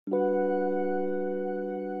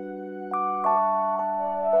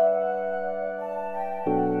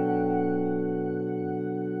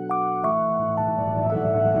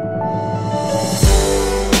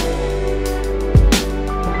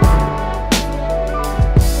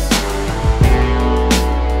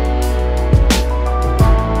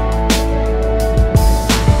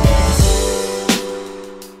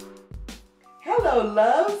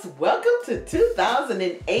Loves, welcome to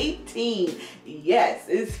 2018. Yes,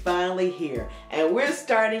 it's finally here, and we're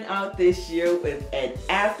starting out this year with an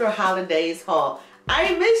after holidays haul.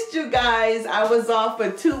 I missed you guys. I was off for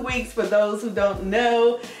 2 weeks for those who don't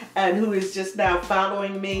know and who is just now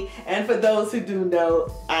following me, and for those who do know,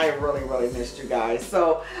 I really missed you guys.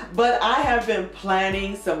 But I have been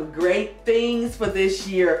planning some great things for this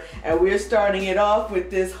year, and we're starting it off with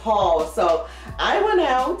this haul. So I went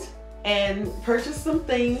out and purchased some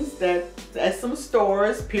things at some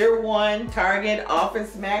stores: Pier 1, Target,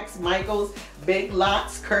 Office Max, Michael's, Big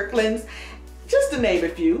Lots, Kirklands, just to name a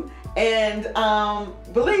few. And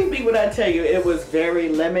believe me when I tell you, it was very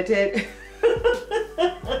limited.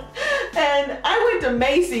 And I went to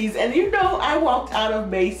Macy's, and you know, I walked out of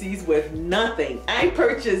Macy's with nothing. I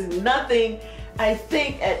purchased nothing, I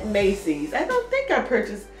think, at Macy's. I don't think I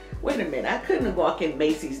purchased. Wait a minute, I couldn't walk in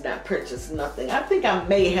Macy's not purchase nothing. I think I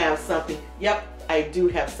may have something. Yep, I do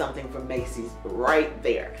have something from Macy's right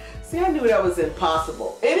there. See, I knew that was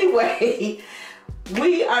impossible. Anyway,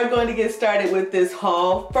 we are going to get started with this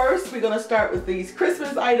haul. First, we're going to start with these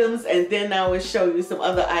Christmas items, and then I will show you some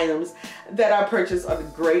other items that I purchased on a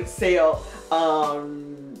great sale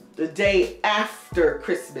the day after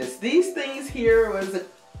Christmas. These things here was a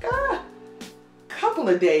couple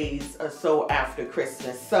of days or so after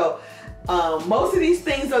Christmas. So most of these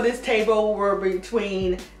things on this table were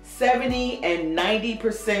between 70 and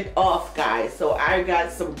 90% off, guys. So I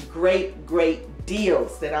got some great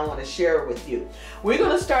deals that I want to share with you. We're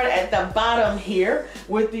going to start at the bottom here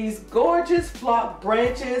with these gorgeous flock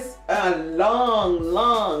branches,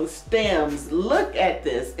 long stems. Look at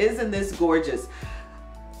this. Isn't this gorgeous?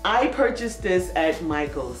 I purchased this at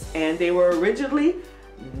Michael's, and they were originally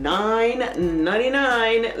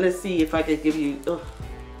 $9.99. Let's see if I could give you,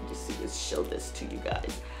 let's show this to you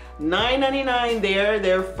guys. $9.99 there.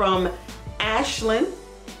 They're from Ashland,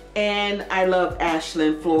 and I love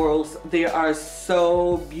Ashland florals. They are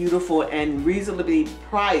so beautiful and reasonably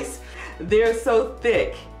priced. They're so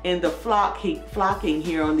thick in the flocking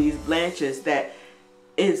here on these branches that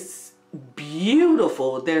is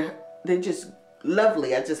beautiful. They're just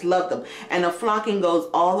lovely. I just love them. And the flocking goes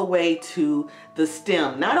all the way to the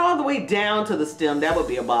stem. Not all the way down to the stem, that would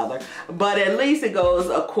be a bother, but at least it goes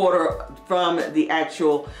a quarter from the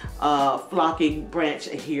actual flocking branch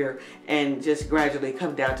here and just gradually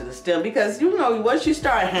come down to the stem, because you know, once you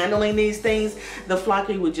start handling these things, the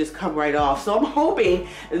flocking would just come right off. So I'm hoping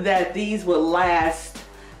that these will last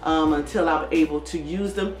until I'm able to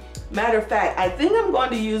use them. Matter of fact, I think I'm going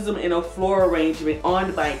to use them in a floral arrangement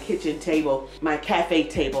on my kitchen table, my cafe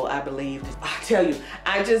table, I believe. I tell you,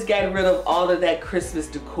 I just got rid of all of that Christmas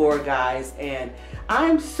decor, guys, and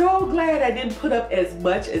I'm so glad I didn't put up as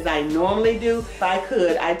much as I normally do. If I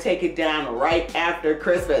could, I'd take it down right after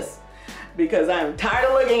Christmas, because I'm tired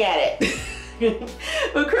of looking at it.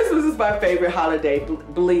 But Christmas is my favorite holiday.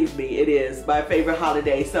 Believe me, it is my favorite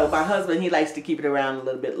holiday. So my husband, he likes to keep it around a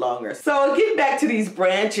little bit longer. So getting back to these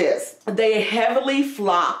branches, they heavily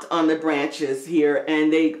flocked on the branches here,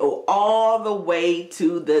 and they go all the way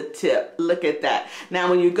to the tip. Look at that. Now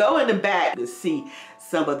when you go in the back, you see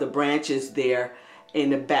some of the branches there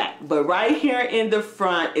in the back, but right here in the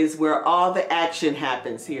front is where all the action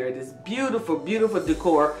happens here. This beautiful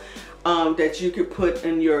decor that you could put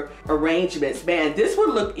in your arrangements. Man, this would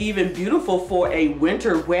look even beautiful for a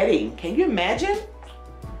winter wedding. Can you imagine?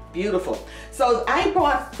 Beautiful. So I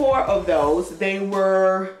bought 4 of those. They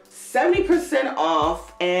were 70%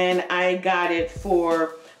 off, and I got it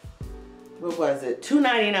for, what was it,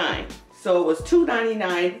 $2.99. So it was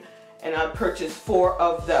 $2.99, and I purchased 4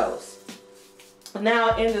 of those.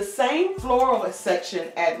 Now in the same floral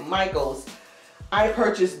section at Michael's, I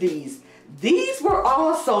purchased these. These were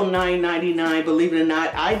also $9.99, believe it or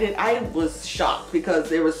not. I was shocked because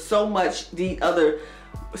there was so much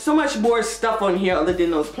more stuff on here other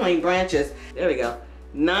than those plain branches. There we go.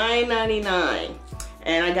 $9.99.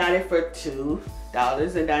 And I got it for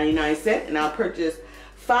 $2.99, and I'll purchase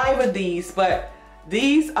 5 of these, but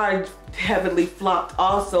these are heavily flocked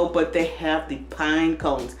also, but they have the pine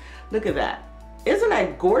cones. Look at that. Isn't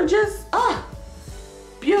that gorgeous? Ah,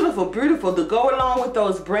 beautiful to go along with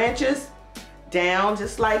those branches. Down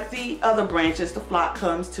just like the other branches, the flock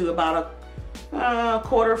comes to about a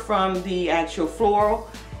quarter from the actual floral,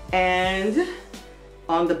 And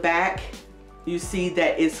on the back, you see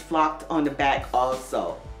that it's flocked on the back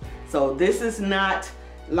also. So this is not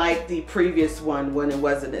like the previous one when it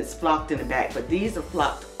wasn't as flocked in the back, but these are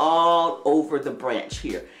flocked all over the branch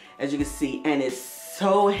here, as you can see, and it's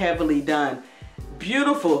so heavily done.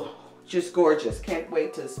 Beautiful, just gorgeous. Can't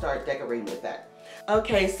wait to start decorating with that.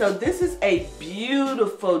 Okay, so this is a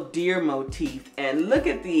beautiful deer motif, and look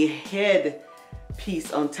at the head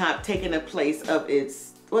piece on top taking the place of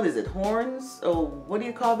its, what is it, horns? Oh, what do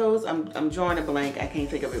you call those? I'm drawing a blank. I can't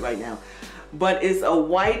think of it right now. But it's a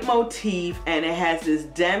white motif, and it has this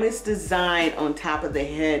damaged design on top of the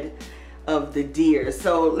head of the deer.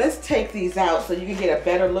 So let's take these out so you can get a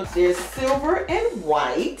better look. There's silver and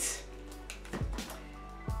white.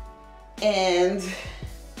 And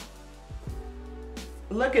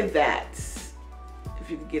look at that.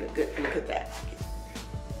 If you can get a good look at that.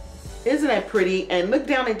 Isn't that pretty? And look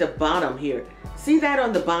down at the bottom here. See that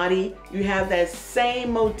on the body? You have that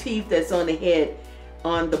same motif that's on the head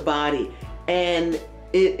on the body. And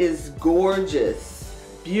it is gorgeous,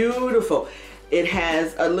 beautiful. It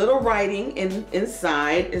has a little writing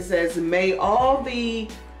inside. It says, may all the,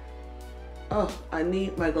 oh, I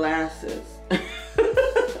need my glasses.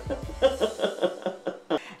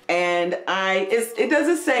 And it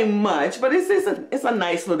doesn't say much, but it's a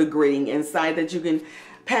nice little greeting inside that you can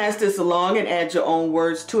pass this along and add your own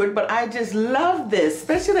words to it. But I just love this,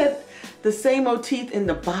 especially that the same motif in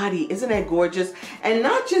the body. Isn't that gorgeous? And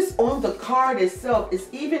not just on the card itself, it's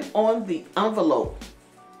even on the envelope.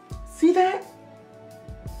 See that?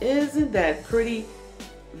 Isn't that pretty?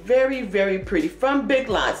 Very, very pretty. From Big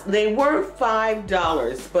Lots. They were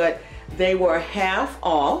 $5, but they were half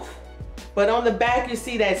off. But on the back, you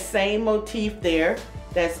see that same motif there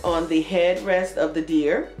that's on the headrest of the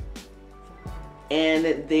deer. And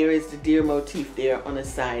there is the deer motif there on the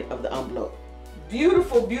side of the envelope.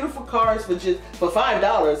 Beautiful, beautiful cards for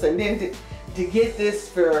 $5, and then to get this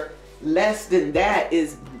for less than that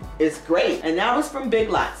is great. And that was from Big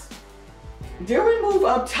Lots. Then we move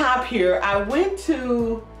up top here. I went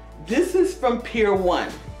to, this is from Pier 1.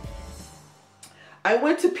 I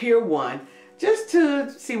went to Pier 1 just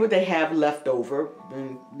to see what they have left over.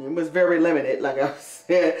 And it was very limited, like I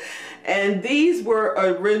said. And these were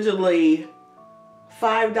originally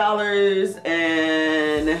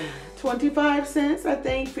 $5.25, I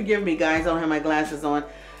think. Forgive me, guys, I don't have my glasses on.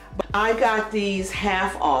 But I got these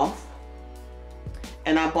half off,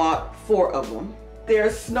 and I bought 4 of them.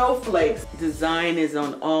 They're snowflakes. Design is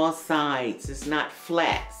on all sides. It's not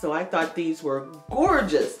flat. So I thought these were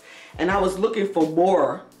gorgeous, and I was looking for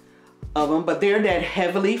more of them, but they're that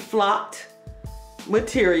heavily flocked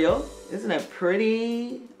material. Isn't that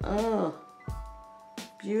pretty? Oh,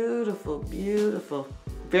 beautiful, beautiful.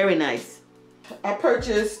 Very nice. I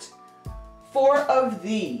purchased 4 of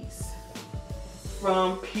these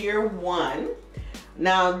from Pier 1.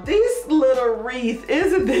 Now this little wreath,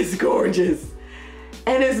 isn't this gorgeous?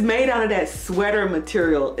 And it's made out of that sweater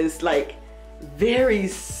material. It's like very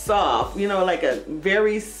soft, you know, like a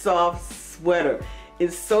very soft sweater.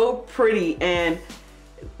 It's so pretty, and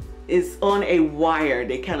it's on a wire.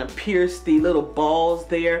 They kind of pierce the little balls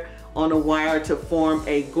there on a wire to form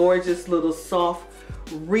a gorgeous little soft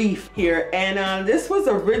wreath here. And this was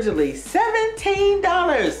originally $17.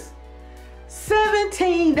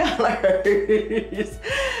 $17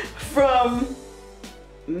 from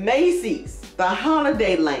Macy's, the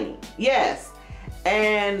holiday lane. Yes.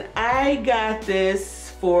 And I got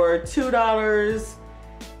this for $2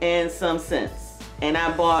 and some cents. And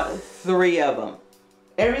I bought 3 of them.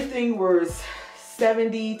 Everything was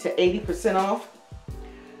 70 to 80% off.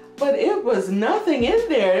 But it was nothing in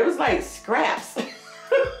there. It was like scraps.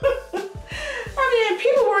 I mean,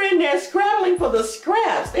 people were in there scrabbling for the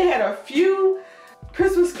scraps. They had a few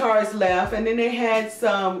Christmas cards left, and then they had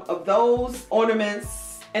some of those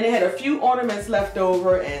ornaments, and they had a few ornaments left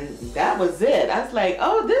over, and that was it. I was like,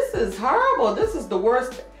 oh, this is horrible. This is the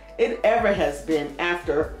worst it ever has been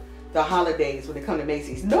after the holidays when it comes to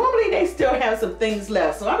Macy's. Normally they still have some things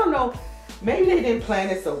left, so I don't know, maybe they didn't plan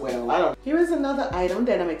it so well. I don't know. Here is another item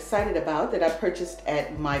that I'm excited about that I purchased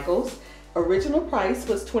at Michael's. Original price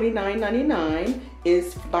was $29.99.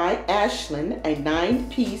 It's by Ashland, a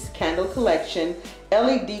 9-piece candle collection,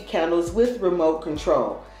 LED candles with remote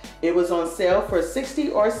control. It was on sale for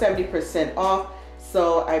 60 or 70% off,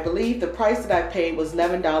 so I believe the price that I paid was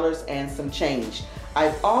 $11 and some change.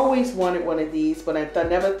 I've always wanted one of these, but I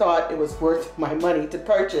never thought it was worth my money to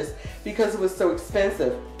purchase because it was so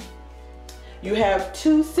expensive. You have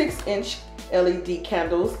 2 6-inch LED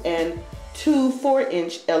candles and 2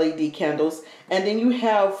 4-inch LED candles, and then you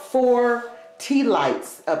have 4 tea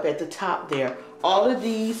lights up at the top there All of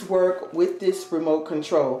these work with this remote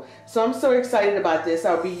control. So I'm so excited about this.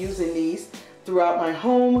 I'll be using these throughout my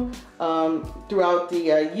home, throughout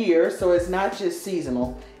the year. So it's not just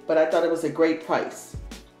seasonal, but I thought it was a great price.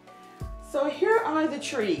 So here are the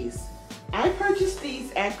trees. I purchased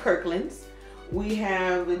these at Kirklands. We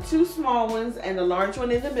have the two small ones and the large one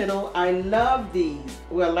in the middle. I love these.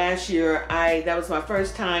 Well, last year, that was my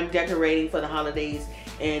first time decorating for the holidays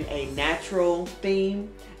in a natural theme.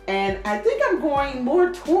 And I think I'm going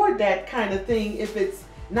more toward that kind of thing if it's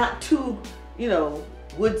not too, you know,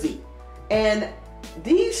 woodsy. And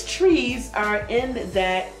these trees are in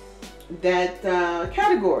that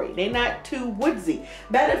category. They're not too woodsy.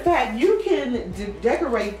 Matter of fact, you can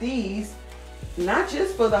decorate these not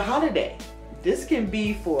just for the holiday. This can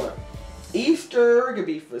be for Easter, it could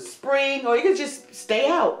be for spring, or you can just stay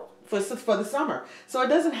out for the summer. So it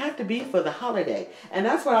doesn't have to be for the holiday. And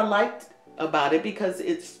that's what I liked about it, because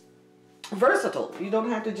it's versatile. You don't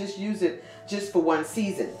have to just use it just for one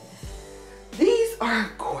season. These are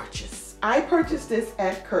gorgeous. I purchased this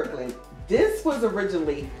at Kirkland. This was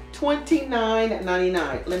originally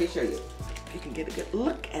 $29.99. Let me show you. You can get a good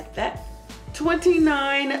look at that.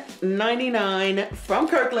 $29.99 from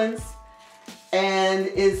Kirkland's, and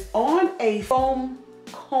is on a foam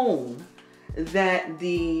cone that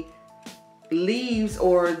the leaves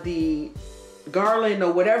or the garland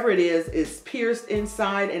or whatever it is pierced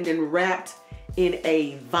inside and then wrapped in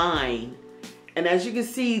a vine. And as you can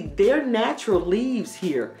see, they're natural leaves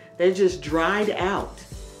here. They're just dried out.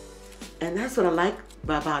 And that's what I like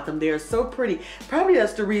about them. They're so pretty. Probably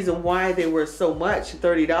that's the reason why they were so much,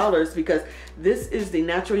 $30, because this is the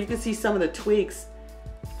natural. You can see some of the twigs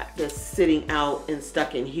that's sitting out and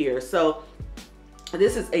stuck in here. So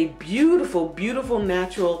this is a beautiful, beautiful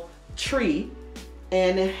natural tree.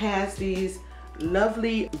 And it has these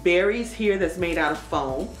lovely berries here that's made out of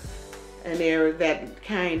foam. And they're that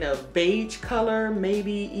kind of beige color,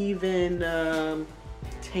 maybe even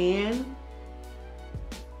tan.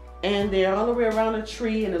 And they're all the way around the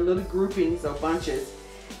tree in the little groupings or bunches.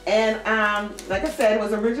 And like I said, it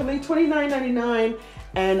was originally $29.99,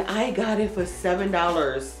 and I got it for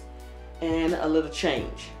 $7 and a little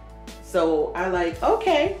change. So I like,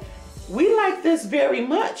 okay, we like this very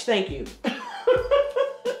much, thank you.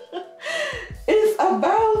 It's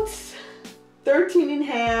about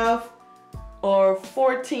 13.5 or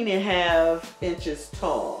 14.5 inches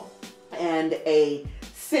tall, and a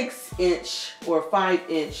 6-inch or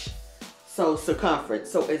 5-inch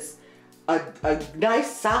circumference. So it's a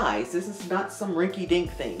nice size. This is not some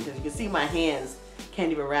rinky-dink thing, because you can see my hands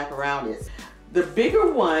can't even wrap around it. The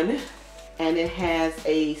bigger one, and it has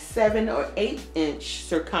a 7 or 8-inch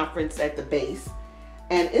circumference at the base,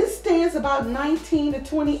 and it stands about 19 to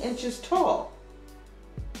 20 inches tall.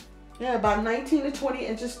 Yeah, about 19 to 20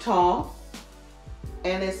 inches tall.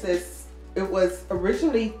 And it says it was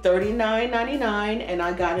originally $39.99, and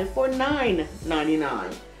I got it for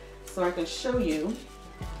 $9.99. So I can show you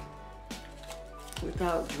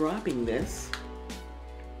without dropping this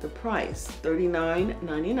the price.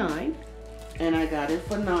 $39.99, and I got it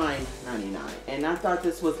for $9.99. And I thought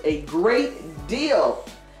this was a great deal,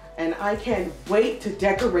 and I can't wait to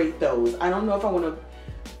decorate those. I don't know if I want to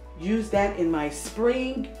use that in my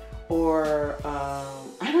spring, or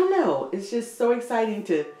I don't know. It's just so exciting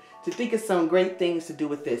to think of some great things to do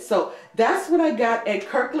with this. So that's what I got at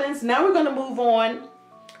Kirkland's. Now we're gonna move on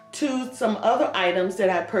to some other items that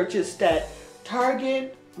I purchased at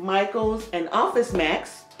Target, Michael's, and Office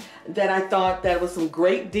Max that I thought that was some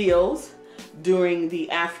great deals during the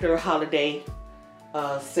after holiday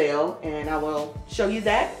sale, and I will show you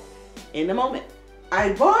that in a moment.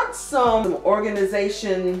 I bought some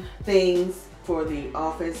organization things for the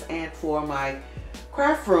office and for my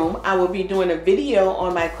craft room. I will be doing a video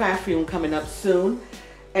on my craft room coming up soon,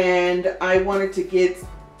 and I wanted to get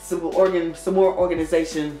some more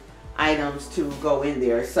organization items to go in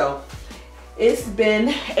there. So it's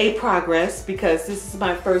been a progress, because this is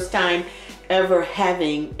my first time ever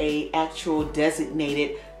having a actual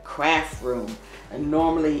designated craft room. And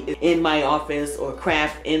normally in my office or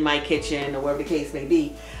craft in my kitchen or whatever the case may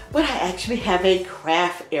be, but I actually have a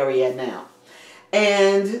craft area now.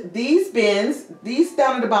 And these bins, these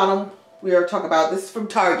down at the bottom, we are talking about, this is from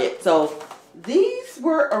Target. So these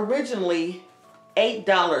were originally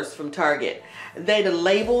 $8 from Target. They the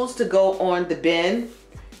labels to go on the bin.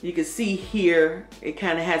 You can see here, it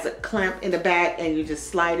kind of has a clamp in the back, and you just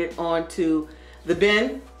slide it onto the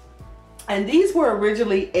bin. And these were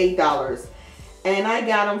originally $8. And I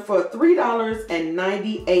got them for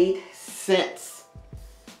 $3.98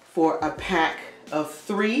 for a pack of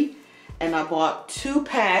 3. And I bought 2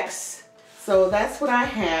 packs So that's what I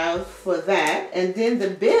have for that. And then the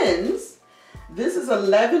bins, this is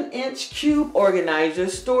 11-inch cube organizer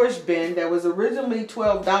storage bin that was originally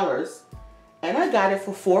 $12. And I got it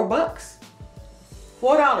for $4.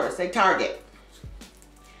 $4 at Target.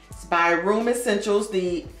 It's by Room Essentials.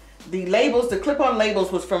 The labels, the clip-on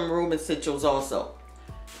labels was from Room Essentials also.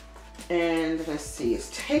 And let's see, let's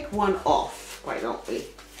take one off, why don't we?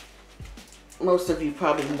 Most of you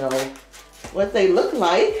probably know what they look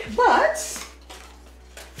like, but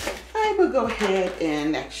I will go ahead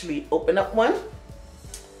and actually open up one.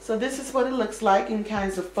 So this is what it looks like in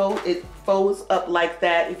kinds of it folds up like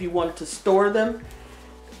that if you wanted to store them.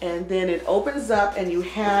 And then it opens up and you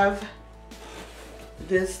have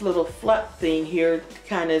this little flap thing here to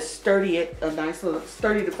kind of sturdy it, a nice little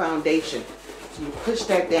sturdy the foundation. So you push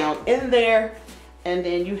that down in there and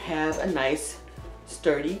then you have a nice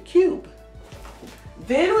sturdy cube.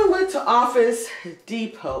 Then we went to Office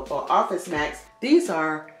Depot or Office Max. These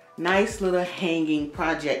are nice little hanging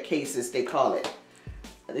project cases, they call it.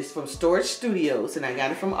 It's from Storage Studios and I got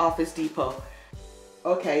it from Office Depot.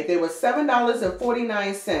 Okay, they were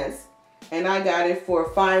 $7.49 and I got it for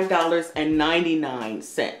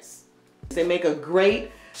 $5.99. They make a great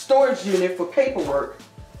storage unit for paperwork.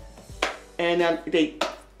 And they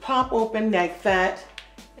pop open like that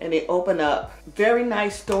and they open up. Very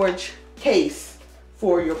nice storage case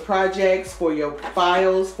for your projects, for your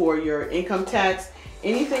files, for your income tax,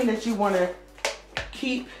 anything that you want to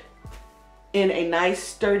keep in a nice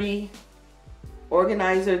sturdy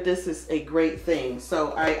organizer. This is a great thing.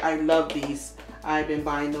 So I love these. I've been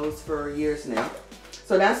buying those for years now.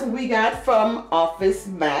 So that's what we got from Office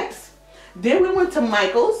Max. Then we went to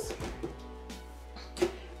Michael's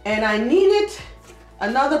and I needed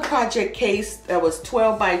another project case that was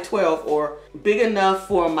 12 by 12 or big enough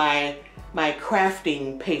for my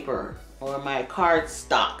crafting paper or my card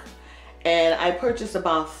stock. And I purchased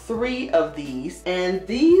about 3 of these, and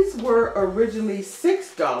these were originally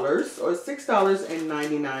 $6 or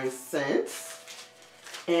 $6.99,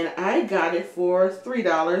 and I got it for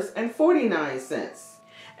 $3.49.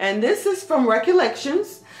 And this is from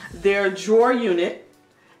Recollections, their drawer unit,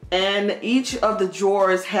 and each of the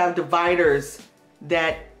drawers have dividers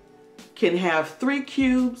that can have 3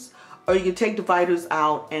 cubes, or you can take dividers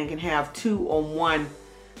out and can have 2 on 1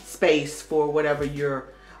 space for whatever you're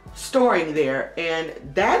storing there. And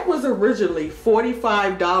that was originally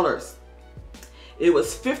 $45. It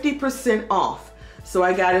was 50% off. So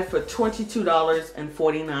I got it for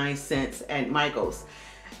 $22.49 at Michael's.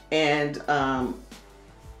 And I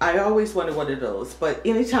always wanted one of those, but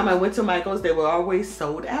anytime I went to Michael's, they were always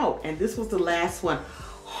sold out. And this was the last one.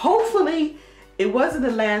 Hopefully it wasn't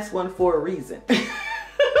the last one for a reason. Because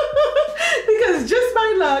just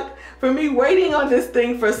my luck for me waiting on this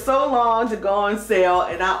thing for so long to go on sale,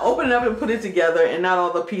 and I open it up and put it together and not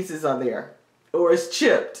all the pieces are there, or it's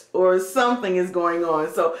chipped, or something is going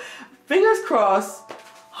on. So fingers crossed,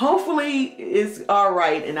 hopefully it's all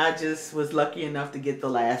right, and I just was lucky enough to get the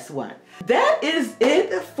last one. That is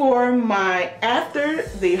it for my after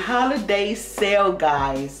the holiday sale,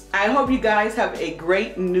 guys. I hope you guys have a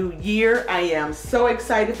great new year. I am so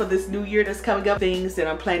excited for this new year that's coming up, things that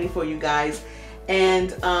I'm planning for you guys.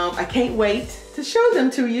 And I can't wait to show them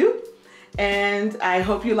to you. And I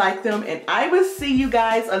hope you like them. And I will see you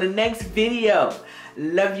guys on the next video.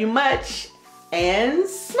 Love you much. And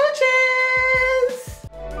smooches!